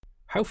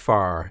How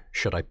far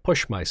should I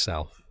push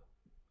myself?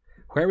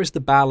 Where is the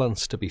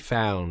balance to be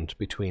found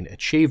between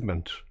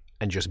achievement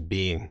and just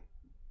being?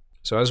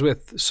 So as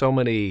with so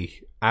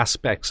many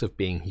aspects of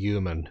being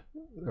human,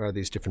 there are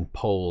these different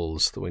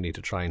poles that we need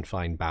to try and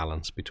find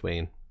balance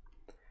between.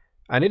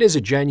 And it is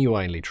a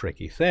genuinely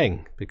tricky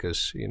thing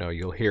because,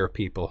 you'll hear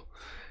people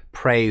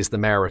praise the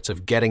merits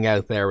of getting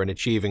out there and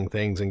achieving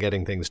things and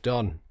getting things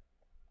done.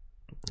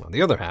 On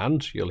the other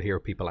hand, you'll hear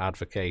people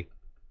advocate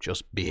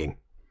just being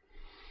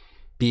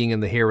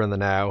in the here and the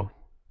now,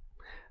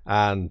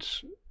 and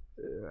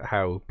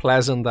how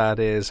pleasant that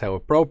is, how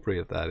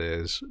appropriate that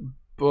is.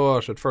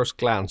 But at first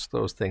glance,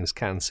 those things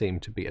can seem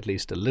to be at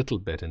least a little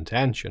bit in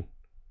tension.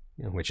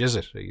 Which is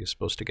it? Are you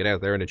supposed to get out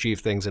there and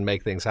achieve things and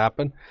make things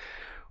happen?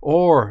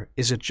 Or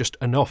is it just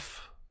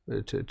enough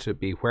to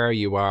be where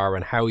you are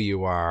and how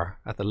you are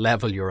at the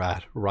level you're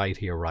at right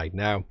here, right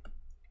now?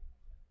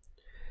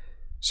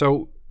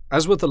 So,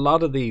 as with a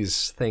lot of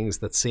these things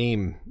that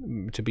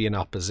seem to be in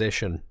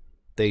opposition,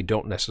 they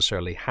don't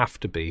necessarily have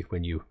to be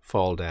when you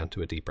fall down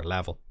to a deeper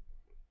level.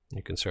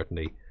 You can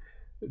certainly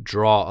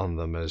draw on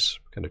them as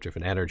kind of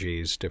different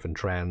energies, different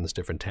trends,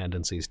 different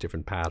tendencies,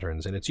 different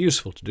patterns, and it's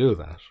useful to do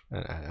that.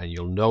 And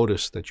you'll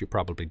notice that you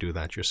probably do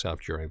that yourself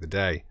during the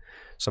day.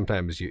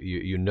 Sometimes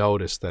you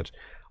notice that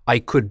I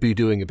could be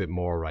doing a bit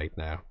more right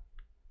now.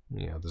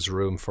 There's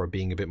room for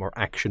being a bit more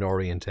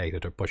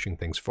action-orientated or pushing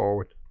things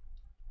forward.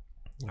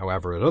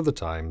 However, at other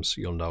times,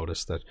 you'll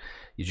notice that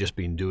you've just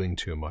been doing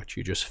too much.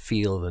 You just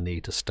feel the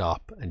need to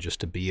stop and just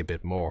to be a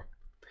bit more.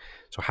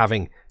 So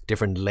having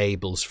different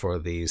labels for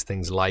these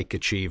things like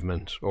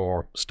achievement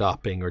or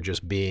stopping or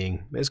just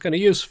being is kind of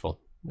useful,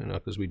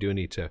 because we do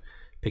need to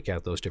pick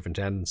out those different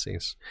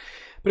tendencies.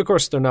 But of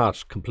course, they're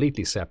not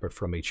completely separate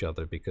from each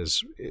other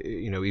because,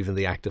 even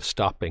the act of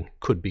stopping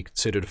could be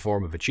considered a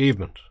form of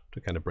achievement,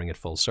 to kind of bring it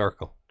full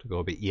circle, to go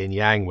a bit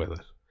yin-yang with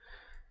it.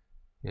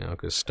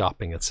 Because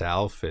stopping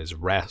itself is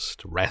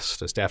rest.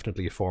 Rest is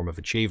definitely a form of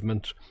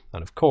achievement.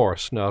 And of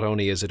course, not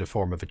only is it a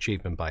form of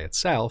achievement by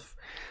itself,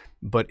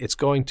 but it's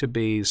going to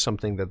be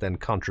something that then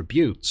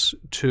contributes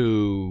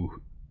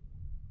to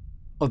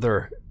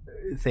other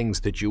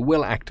things that you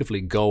will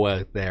actively go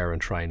out there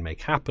and try and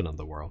make happen in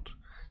the world.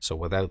 So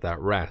without that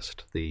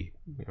rest, the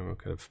kind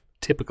of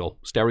typical,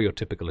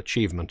 stereotypical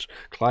achievement,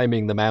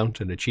 climbing the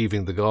mountain,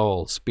 achieving the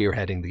goal,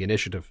 spearheading the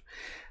initiative,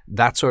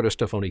 that sort of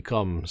stuff only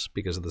comes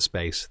because of the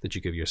space that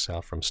you give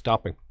yourself from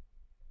stopping.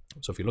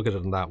 So if you look at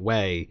it in that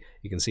way,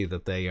 you can see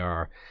that they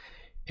are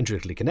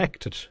intricately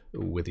connected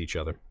with each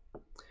other.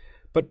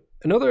 But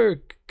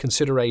another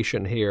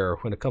consideration here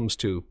when it comes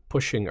to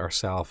pushing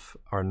ourselves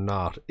or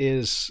not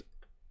is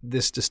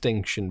this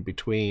distinction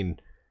between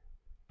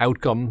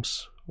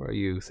outcomes, where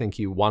you think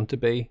you want to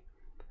be,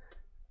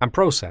 and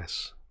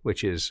process,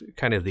 which is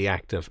kind of the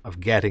act of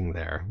getting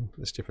there.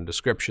 There's different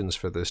descriptions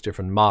for this,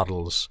 different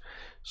models.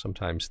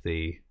 Sometimes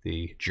the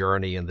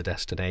journey and the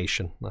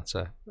destination, that's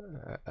a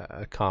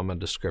common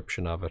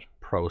description of it.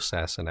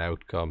 Process and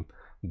outcome,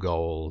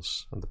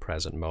 goals and the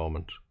present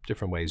moment.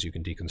 Different ways you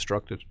can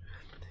deconstruct it.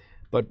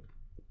 But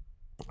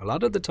a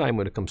lot of the time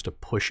when it comes to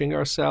pushing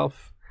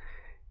ourselves,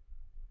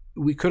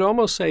 we could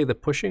almost say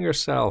that pushing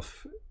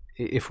ourselves,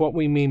 if what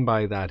we mean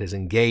by that is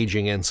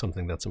engaging in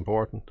something that's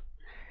important,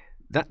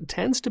 that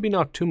tends to be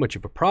not too much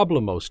of a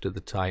problem most of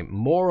the time.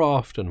 More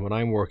often when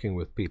I'm working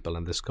with people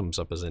and this comes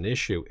up as an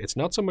issue, it's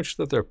not so much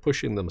that they're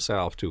pushing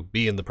themselves to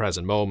be in the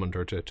present moment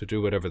or to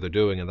do whatever they're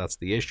doing, and that's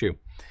the issue.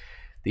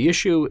 The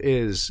issue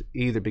is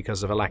either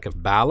because of a lack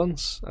of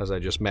balance, as I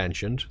just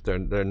mentioned.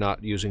 They're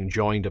not using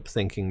joined up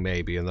thinking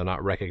maybe, and they're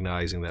not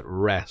recognizing that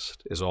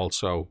rest is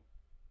also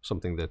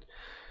something that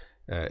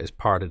is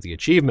part of the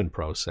achievement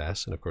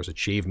process. And of course,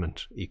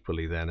 achievement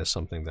equally then is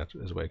something that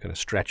is a way of kind of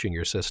stretching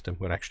your system,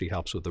 what actually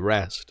helps with the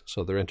rest.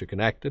 So they're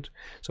interconnected.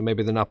 So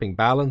maybe they're not being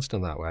balanced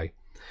in that way.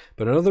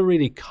 But another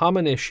really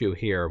common issue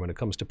here when it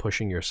comes to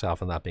pushing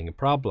yourself and that being a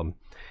problem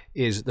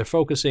is they're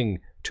focusing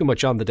too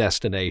much on the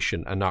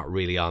destination and not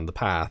really on the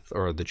path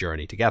or the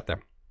journey to get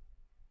there.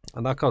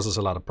 And that causes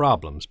a lot of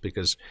problems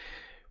because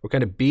we're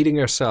kind of beating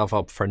ourselves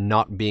up for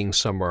not being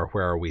somewhere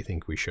where we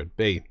think we should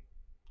be.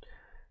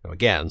 Now,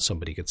 again,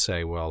 somebody could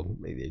say, well,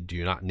 do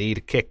you not need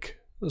a kick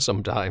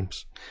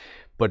sometimes?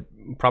 But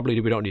probably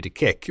we don't need a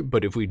kick.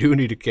 But if we do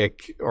need a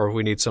kick, or if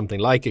we need something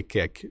like a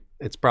kick,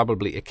 it's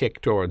probably a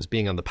kick towards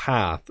being on the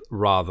path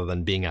rather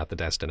than being at the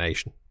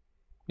destination.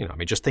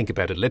 Just think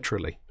about it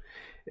literally.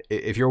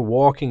 If you're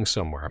walking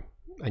somewhere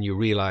and you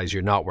realize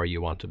you're not where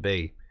you want to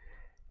be,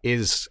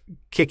 is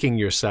kicking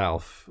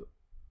yourself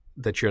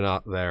that you're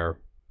not there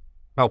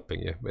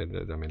helping you?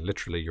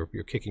 Literally, you're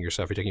kicking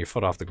yourself, you're taking your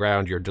foot off the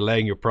ground, you're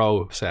delaying your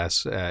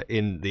process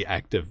in the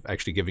act of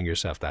actually giving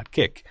yourself that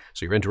kick.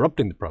 So you're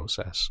interrupting the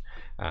process,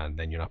 and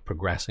then you're not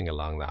progressing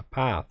along that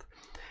path.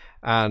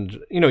 And,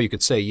 you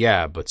could say,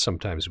 yeah, but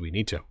sometimes we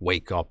need to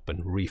wake up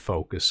and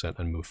refocus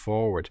and move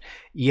forward.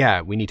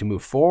 Yeah, we need to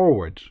move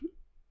forward.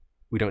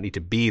 We don't need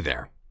to be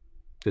there,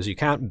 because you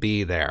can't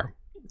be there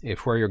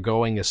if where you're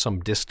going is some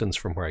distance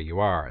from where you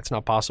are. It's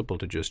not possible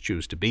to just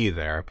choose to be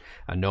there,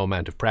 and no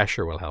amount of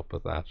pressure will help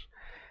with that.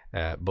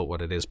 But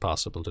what it is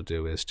possible to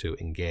do is to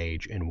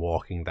engage in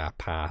walking that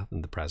path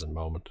in the present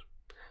moment.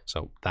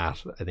 So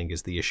that, I think,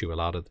 is the issue a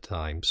lot of the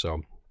time.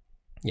 So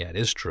yeah, it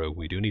is true.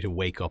 We do need to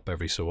wake up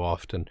every so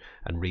often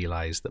and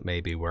realize that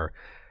maybe we're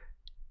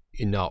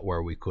not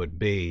where we could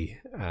be,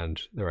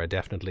 and there are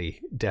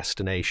definitely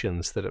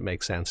destinations that it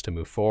makes sense to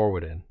move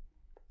forward in.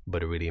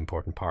 But a really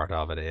important part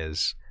of it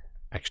is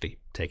actually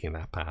taking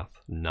that path,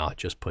 not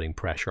just putting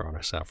pressure on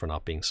ourselves for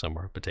not being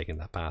somewhere, but taking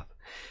that path.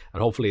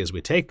 And hopefully as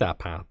we take that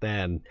path,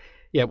 then,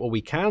 yeah, what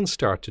we can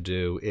start to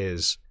do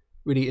is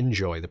really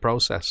enjoy the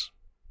process.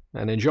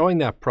 And enjoying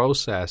that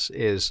process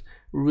is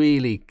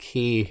really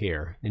key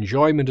here.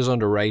 Enjoyment is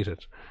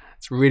underrated.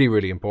 It's really,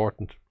 really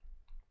important.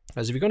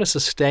 As if you're going to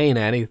sustain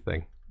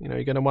anything,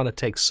 you're going to want to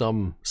take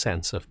some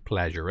sense of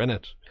pleasure in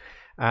it.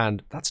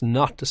 And that's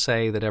not to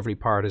say that every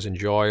part is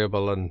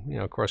enjoyable. And,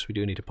 of course, we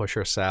do need to push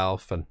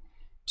ourselves. And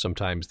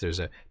sometimes there's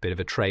a bit of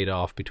a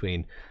trade-off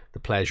between the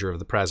pleasure of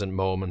the present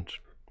moment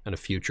and a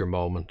future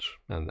moment,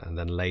 and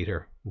then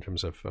later in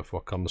terms of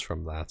what comes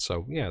from that.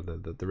 So, yeah,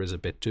 there is a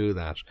bit to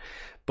that.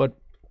 But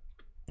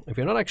if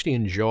you're not actually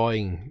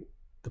enjoying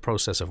the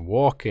process of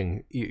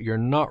walking, you're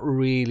not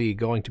really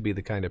going to be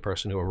the kind of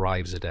person who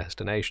arrives at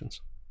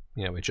destinations.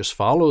 It just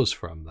follows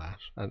from that.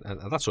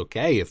 And that's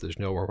okay if there's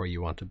nowhere where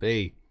you want to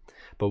be.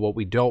 But what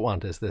we don't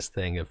want is this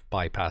thing of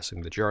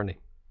bypassing the journey.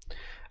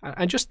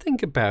 And just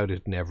think about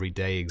it in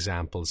everyday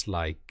examples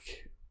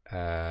like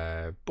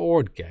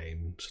board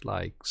games,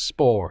 like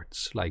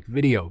sports, like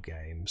video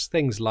games,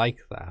 things like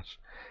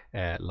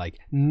that, like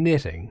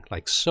knitting,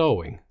 like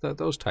sewing,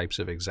 those types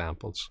of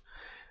examples.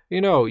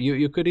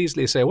 You could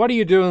easily say, what are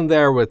you doing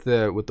there with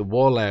the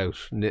wool out,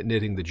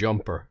 knitting the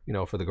jumper,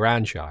 for the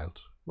grandchild?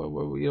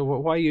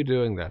 Why are you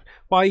doing that?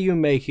 Why are you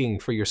making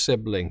for your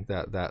sibling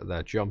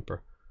that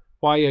jumper?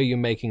 Why are you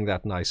making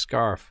that nice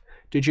scarf?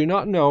 Did you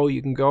not know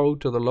you can go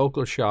to the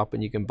local shop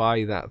and you can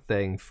buy that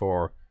thing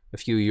for a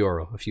few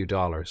euro, a few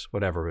dollars,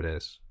 whatever it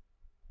is?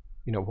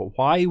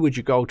 Why would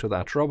you go to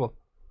that trouble?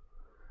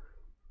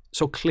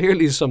 So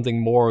clearly there's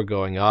something more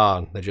going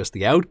on than just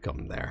the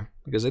outcome there,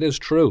 because it is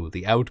true,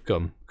 the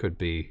outcome could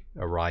be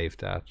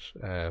arrived at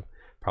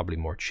probably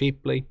more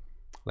cheaply,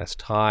 less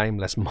time,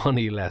 less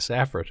money, less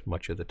effort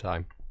much of the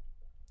time.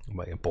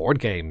 Board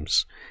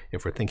games,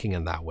 if we're thinking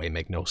in that way,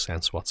 make no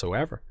sense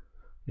whatsoever.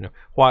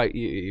 Why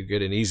you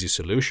get an easy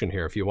solution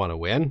here. If you want to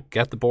win,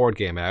 get the board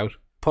game out,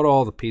 put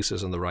all the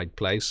pieces in the right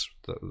place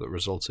that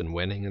results in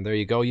winning, and there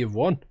you go, you've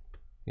won.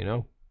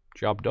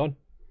 Job done.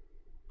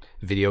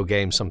 Video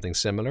games, something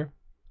similar.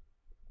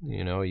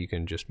 You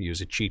can just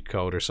use a cheat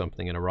code or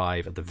something and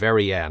arrive at the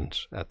very end,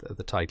 at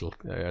the title,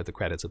 the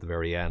credits at the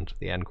very end,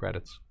 the end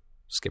credits.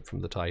 Skip from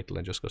the title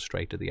and just go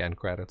straight to the end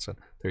credits, and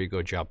there you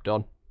go, job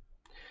done.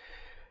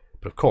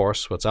 But of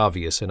course, what's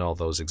obvious in all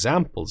those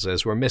examples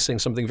is we're missing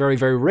something very,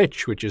 very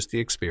rich, which is the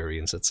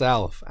experience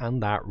itself.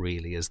 And that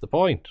really is the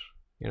point.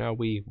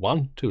 We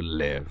want to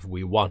live.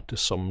 We want to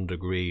some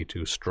degree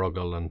to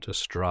struggle and to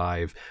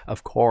strive.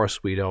 Of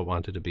course, we don't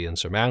want it to be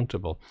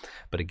insurmountable.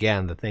 But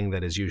again, the thing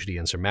that is usually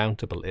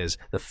insurmountable is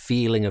the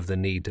feeling of the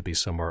need to be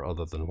somewhere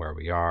other than where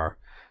we are.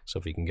 So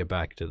if we can get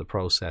back to the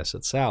process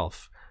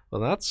itself,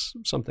 well, that's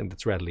something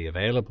that's readily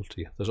available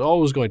to you. There's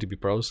always going to be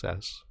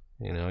process.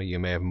 You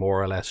may have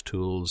more or less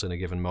tools in a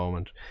given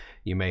moment.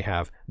 You may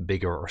have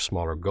bigger or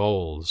smaller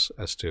goals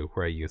as to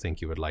where you think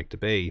you would like to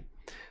be.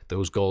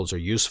 Those goals are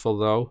useful,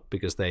 though,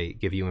 because they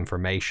give you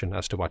information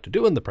as to what to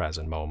do in the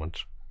present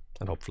moment.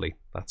 And hopefully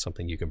that's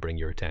something you can bring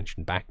your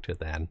attention back to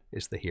then,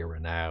 is the here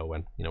and now,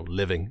 and,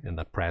 living in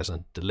the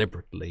present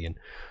deliberately and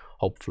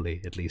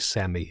hopefully at least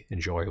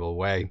semi-enjoyable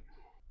way.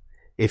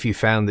 If you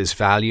found this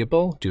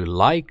valuable, do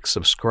like,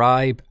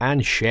 subscribe,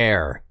 and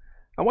share.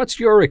 And what's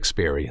your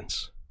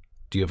experience?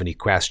 Do you have any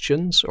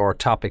questions or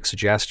topic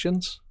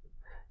suggestions?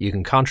 You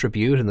can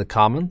contribute in the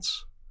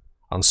comments,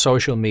 on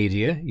social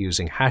media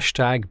using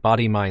hashtag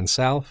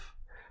BodyMindSelf,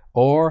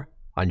 or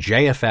on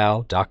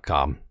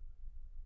jfl.com.